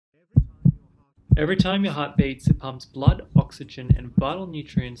Every time your heart beats, it pumps blood, oxygen, and vital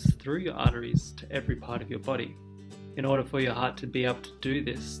nutrients through your arteries to every part of your body. In order for your heart to be able to do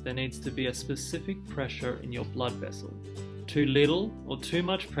this, there needs to be a specific pressure in your blood vessel. Too little or too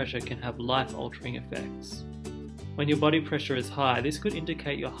much pressure can have life-altering effects. When your body pressure is high, this could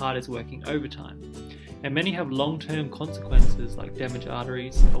indicate your heart is working overtime, and many have long-term consequences like damaged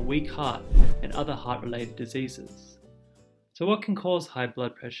arteries, a weak heart, and other heart-related diseases. So what can cause high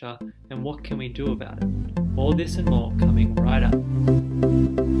blood pressure, and what can we do about it? All this and more coming right up.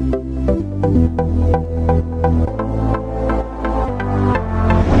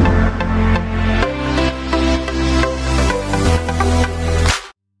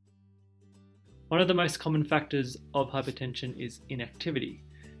 One of the most common factors of hypertension is inactivity.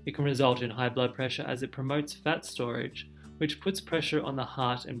 It can result in high blood pressure as it promotes fat storage, which puts pressure on the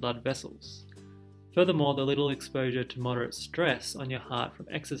heart and blood vessels. Furthermore, the little exposure to moderate stress on your heart from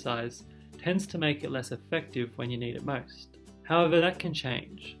exercise tends to make it less effective when you need it most. However, that can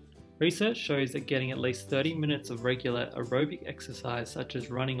change. Research shows that getting at least 30 minutes of regular aerobic exercise such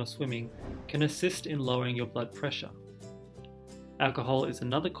as running or swimming can assist in lowering your blood pressure. Alcohol is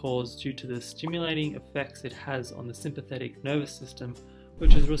another cause due to the stimulating effects it has on the sympathetic nervous system,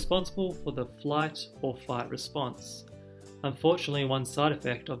 which is responsible for the flight or fight response. Unfortunately, one side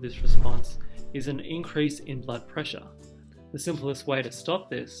effect of this response is an increase in blood pressure. The simplest way to stop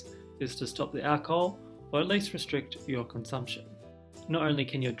this is to stop the alcohol or at least restrict your consumption. Not only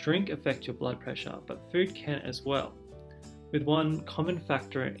can your drink affect your blood pressure, but food can as well, with one common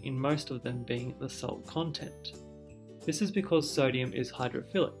factor in most of them being the salt content. This is because sodium is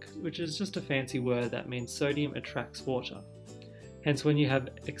hydrophilic, which is just a fancy word that means sodium attracts water. Hence, when you have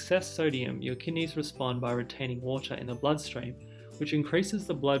excess sodium, your kidneys respond by retaining water in the bloodstream, which increases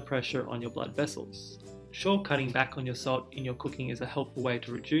the blood pressure on your blood vessels. Sure, cutting back on your salt in your cooking is a helpful way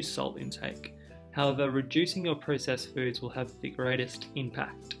to reduce salt intake. However, reducing your processed foods will have the greatest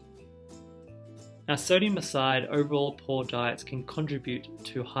impact. Now, sodium aside, overall poor diets can contribute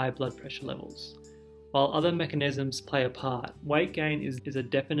to high blood pressure levels. While other mechanisms play a part, weight gain is a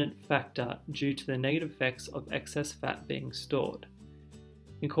definite factor due to the negative effects of excess fat being stored.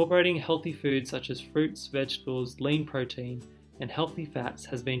 Incorporating healthy foods such as fruits, vegetables, lean protein, and healthy fats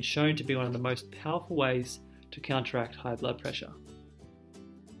has been shown to be one of the most powerful ways to counteract high blood pressure.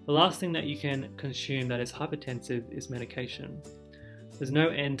 The last thing that you can consume that is hypertensive is medication. There's no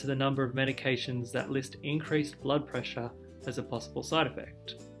end to the number of medications that list increased blood pressure as a possible side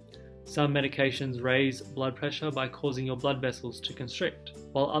effect. Some medications raise blood pressure by causing your blood vessels to constrict,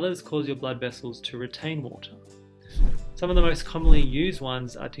 while others cause your blood vessels to retain water. Some of the most commonly used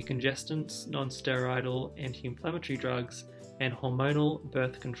ones are decongestants, non-steroidal anti-inflammatory drugs, and hormonal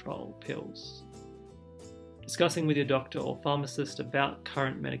birth control pills. Discussing with your doctor or pharmacist about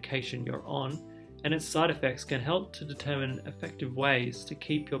current medication you're on and its side effects can help to determine effective ways to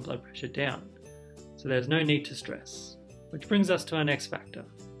keep your blood pressure down, so there's no need to stress. Which brings us to our next factor,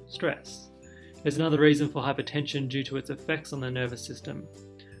 stress. There's another reason for hypertension due to its effects on the nervous system.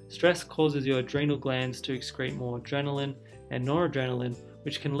 Stress causes your adrenal glands to excrete more adrenaline and noradrenaline,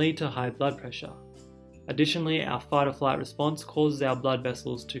 which can lead to high blood pressure. Additionally, our fight or flight response causes our blood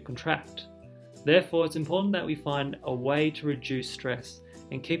vessels to contract. Therefore, it's important that we find a way to reduce stress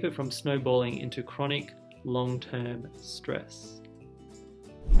and keep it from snowballing into chronic, long-term stress.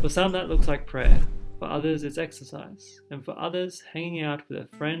 For some, that looks like prayer. For others, it's exercise. And for others, hanging out with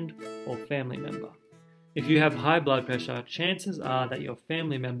a friend or family member. If you have high blood pressure, chances are that your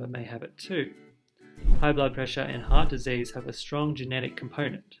family member may have it too. High blood pressure and heart disease have a strong genetic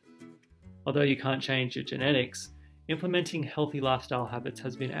component. Although you can't change your genetics, implementing healthy lifestyle habits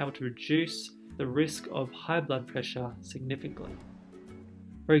has been able to reduce the risk of high blood pressure significantly.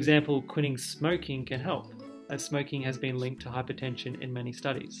 For example, quitting smoking can help, as smoking has been linked to hypertension in many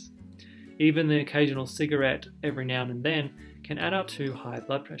studies. Even the occasional cigarette every now and then can add up to high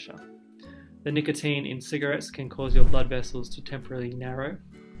blood pressure. The nicotine in cigarettes can cause your blood vessels to temporarily narrow,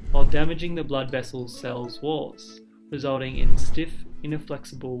 while damaging the blood vessel cells' walls, resulting in stiff,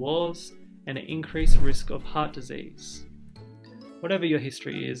 inflexible walls and an increased risk of heart disease. Whatever your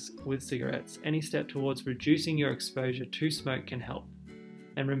history is with cigarettes, any step towards reducing your exposure to smoke can help.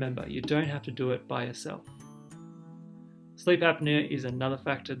 And remember, you don't have to do it by yourself. Sleep apnea is another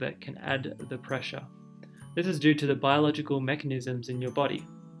factor that can add the pressure. This is due to the biological mechanisms in your body,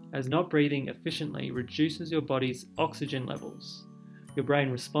 as not breathing efficiently reduces your body's oxygen levels. Your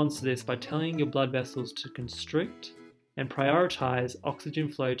brain responds to this by telling your blood vessels to constrict and prioritize oxygen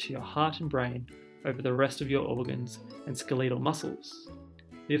flow to your heart and brain over the rest of your organs and skeletal muscles.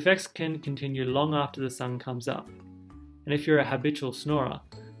 The effects can continue long after the sun comes up, and if you're a habitual snorer,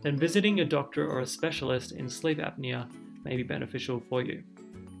 then visiting a doctor or a specialist in sleep apnea may be beneficial for you.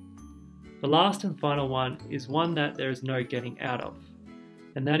 The last and final one is one that there is no getting out of,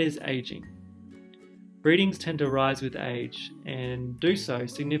 and that is aging. Readings tend to rise with age and do so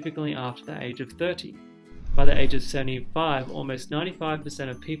significantly after the age of 30. By the age of 75, almost 95%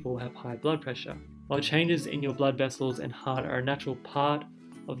 of people have high blood pressure. While changes in your blood vessels and heart are a natural part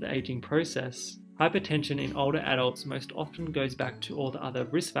of the aging process, hypertension in older adults most often goes back to all the other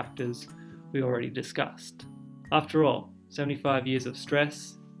risk factors we already discussed. After all, 75 years of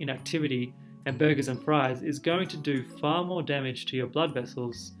stress, inactivity, and burgers and fries is going to do far more damage to your blood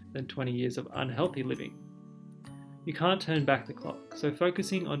vessels than 20 years of unhealthy living. You can't turn back the clock, so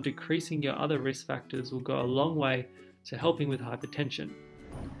focusing on decreasing your other risk factors will go a long way to helping with hypertension.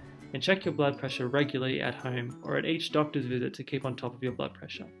 And check your blood pressure regularly at home or at each doctor's visit to keep on top of your blood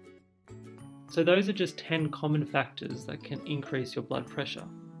pressure. So those are just 10 common factors that can increase your blood pressure.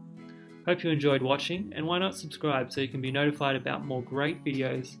 Hope you enjoyed watching, and why not subscribe so you can be notified about more great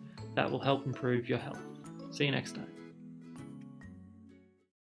videos that will help improve your health. See you next time.